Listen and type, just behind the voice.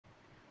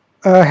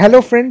Hello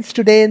friends,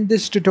 today in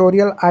this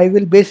tutorial I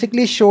will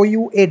basically show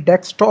you a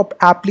desktop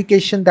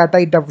application that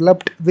I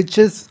developed, which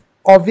is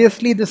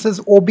obviously this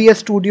is OBS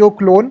Studio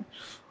clone.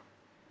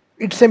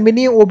 It's a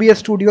mini OBS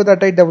Studio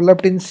that I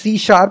developed in C#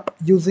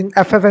 using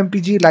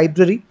FFMPEG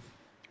library,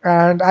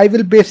 and I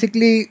will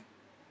basically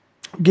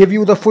give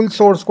you the full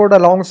source code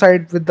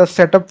alongside with the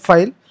setup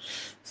file.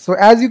 So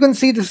as you can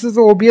see, this is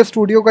the OBS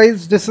Studio,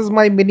 guys. This is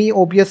my mini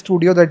OBS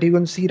Studio that you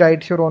can see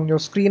right here on your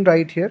screen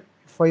right here.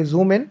 If I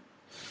zoom in,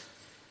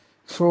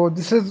 so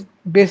this is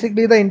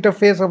basically the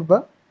interface of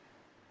the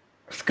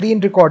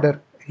screen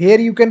recorder. Here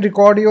you can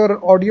record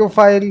your audio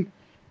file,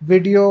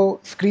 video,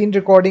 screen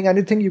recording,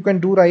 anything you can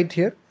do right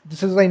here.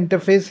 This is the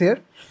interface here,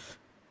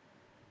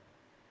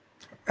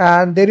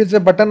 and there is a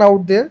button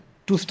out there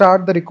to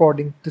start the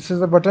recording. This is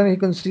the button, you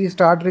can see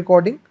start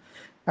recording,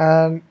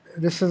 and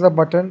this is a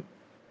button.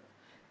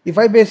 If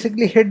I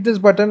basically hit this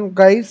button,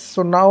 guys,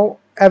 so now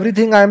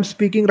everything I am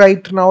speaking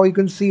right now, you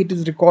can see it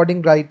is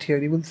recording right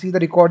here. You will see the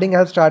recording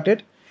has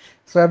started.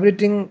 So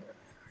everything,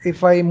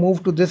 if I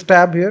move to this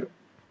tab here,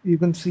 you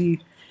can see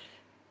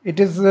it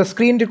is the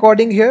screen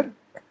recording here.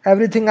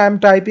 Everything I'm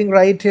typing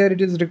right here,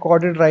 it is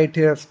recorded right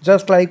here,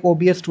 just like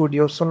OBS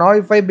Studio. So now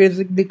if I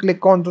basically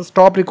click on the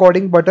stop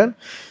recording button,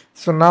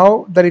 so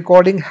now the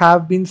recording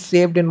have been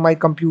saved in my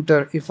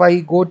computer. If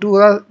I go to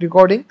the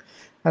recording,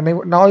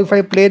 and now if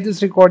I play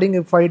this recording,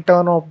 if I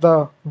turn off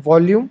the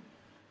volume,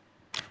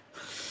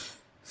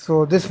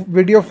 so this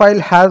video file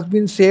has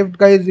been saved,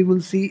 guys. You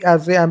will see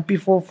as a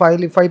MP4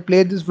 file. If I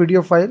play this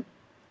video file,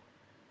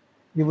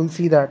 you will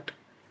see that.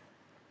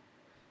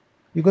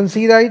 You can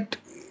see that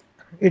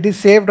it is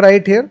saved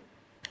right here,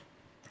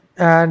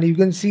 and you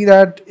can see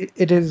that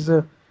it is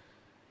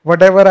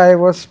whatever I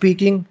was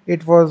speaking,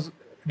 it was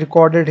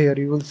recorded here.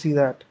 You will see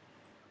that.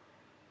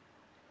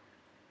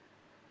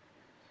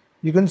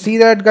 You can see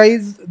that,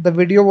 guys, the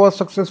video was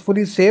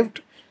successfully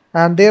saved,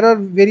 and there are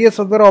various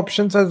other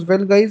options as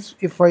well, guys.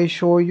 If I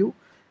show you,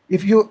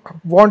 if you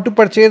want to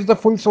purchase the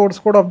full source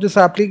code of this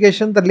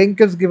application, the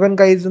link is given,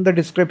 guys, in the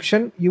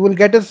description. You will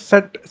get a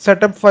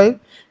setup file,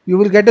 you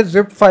will get a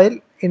zip file.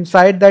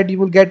 Inside that you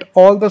will get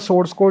all the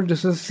source code.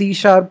 This is C#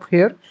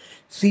 here,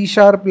 C#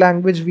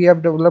 language we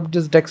have developed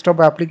this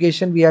desktop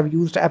application. We have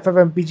used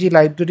FFmpeg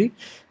library,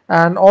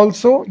 and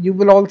also you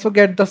will also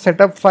get the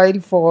setup file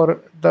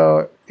for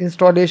the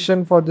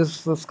installation for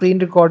this screen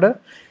recorder.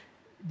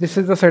 This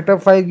is the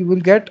setup file you will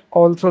get.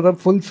 Also the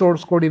full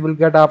source code you will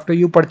get after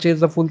you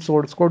purchase the full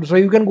source code. So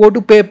you can go to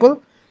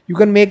PayPal, you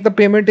can make the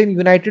payment in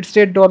United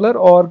States dollar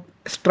or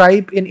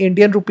Stripe in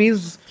Indian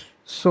rupees.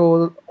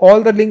 So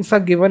all the links are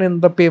given in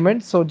the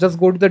payment. So just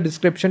go to the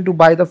description to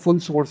buy the full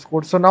source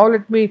code. So now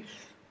let me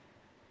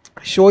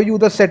show you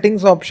the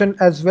settings option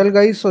as well,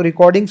 guys. So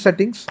recording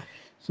settings.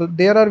 So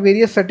there are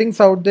various settings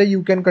out there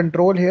you can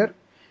control here.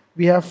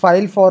 We have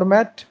file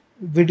format,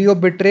 video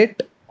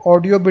bitrate,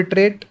 audio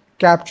bitrate,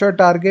 capture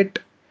target,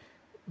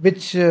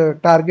 which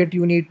target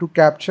you need to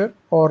capture,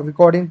 or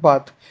recording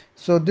path.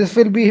 So this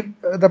will be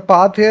the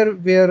path here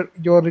where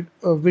your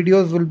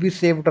videos will be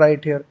saved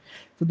right here.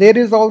 So there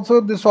is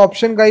also this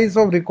option, guys,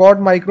 of record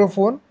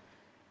microphone.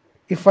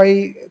 If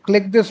I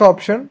click this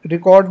option,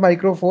 record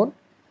microphone,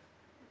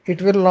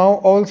 it will now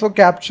also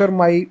capture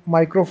my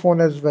microphone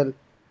as well.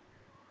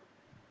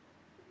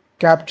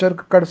 Capture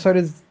cursor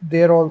is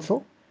there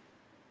also,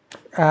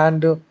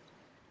 and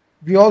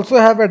we also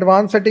have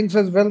advanced settings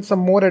as well, some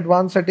more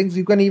advanced settings.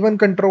 You can even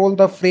control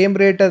the frame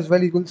rate as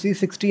well. You can see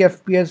 60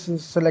 FPS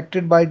is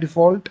selected by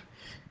default,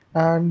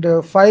 and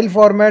file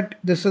format,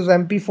 this is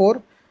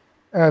MP4.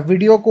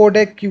 Video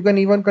codec, you can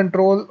even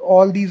control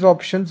all these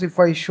options. If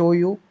I show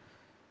you,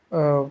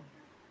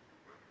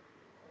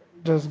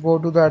 just go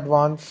to the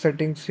advanced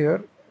settings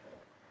here.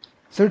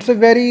 So it's a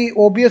very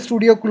OBS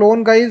Studio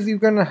clone, guys. You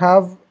can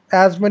have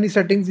as many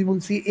settings. You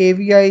will see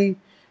AVI,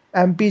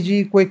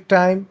 MPG,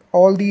 QuickTime,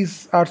 all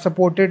these are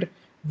supported.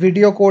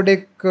 Video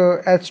codec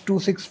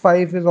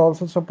H.265 is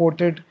also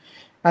supported,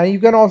 and you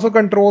can also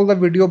control the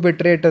video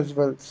bitrate as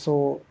well.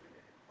 So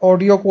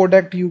audio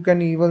codec you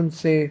can even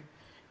say,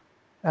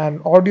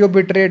 and audio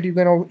bitrate you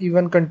can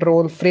even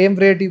control. Frame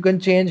rate you can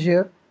change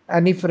here,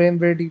 any frame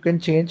rate you can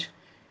change.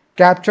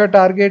 Capture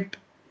target,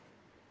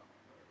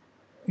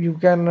 you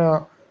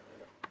can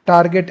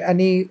target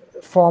any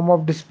form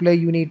of display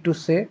you need to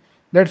say.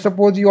 Let's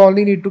suppose you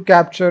only need to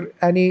capture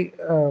any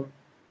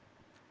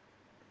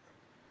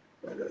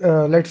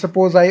let's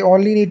suppose I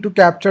only need to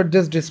capture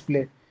this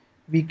display.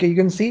 You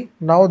can see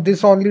now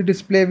this only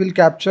display will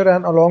capture,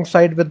 and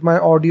alongside with my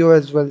audio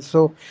as well.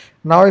 So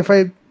now if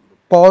I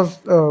pause,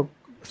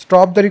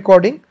 stop the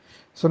recording,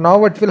 so now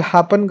what will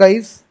happen,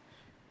 guys,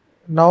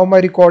 now my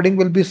recording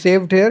will be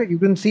saved here. You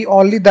can see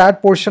only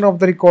that portion of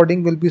the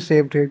recording will be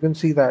saved here. You can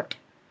see that.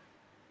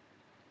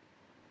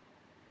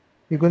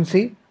 You can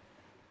see.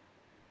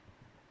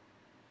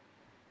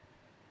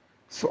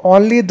 So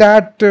only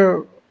that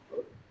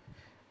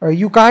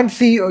you can't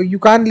see, you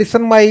can't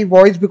listen my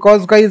voice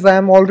because, guys, I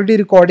am already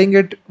recording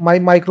it. My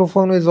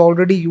microphone is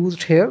already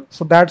used here,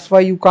 so that's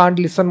why you can't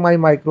listen my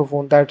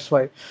microphone. That's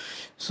why.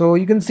 So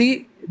you can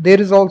see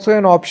there is also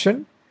an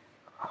option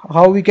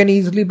how we can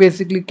easily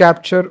basically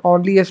capture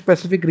only a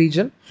specific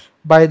region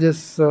by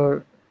this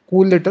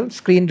cool little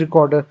screen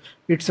recorder.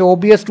 It's a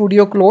OBS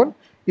Studio clone.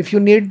 If you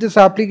need this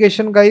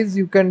application, guys,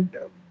 you can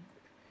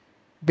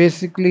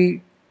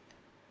basically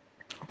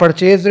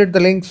purchase it. The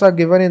links are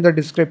given in the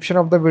description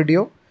of the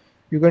video.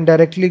 You can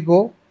directly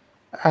go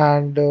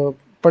and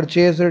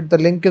purchase it. The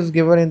link is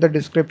given in the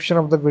description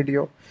of the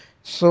video.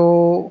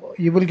 So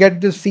you will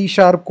get this C#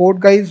 code,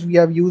 guys. We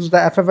have used the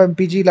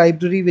FFMPEG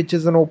library, which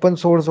is an open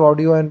source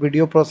audio and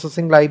video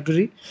processing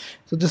library.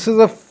 So this is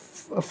a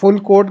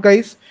full code,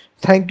 guys.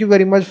 Thank you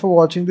very much for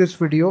watching this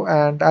video,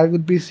 and I will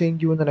be seeing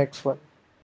you in the next one.